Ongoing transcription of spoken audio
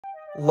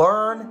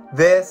Learn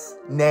this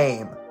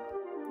name.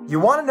 You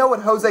want to know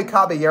what Jose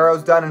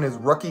Caballero's done in his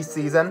rookie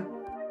season?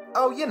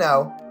 Oh, you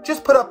know,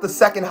 just put up the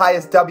second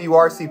highest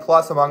WRC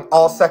plus among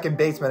all second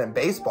basemen in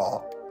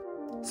baseball.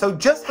 So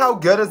just how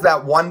good is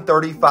that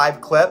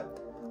 135 clip?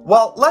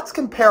 Well, let's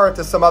compare it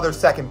to some other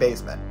second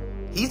basemen.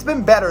 He's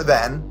been better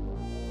than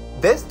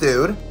this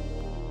dude.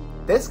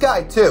 This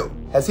guy too.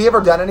 Has he ever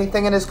done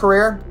anything in his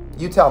career?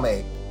 You tell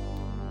me.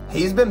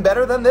 He's been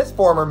better than this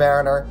former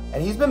Mariner,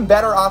 and he's been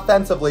better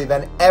offensively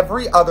than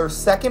every other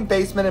second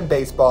baseman in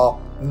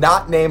baseball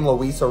not named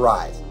Luis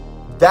Arraez.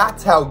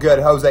 That's how good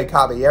Jose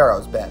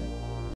Caballero's been.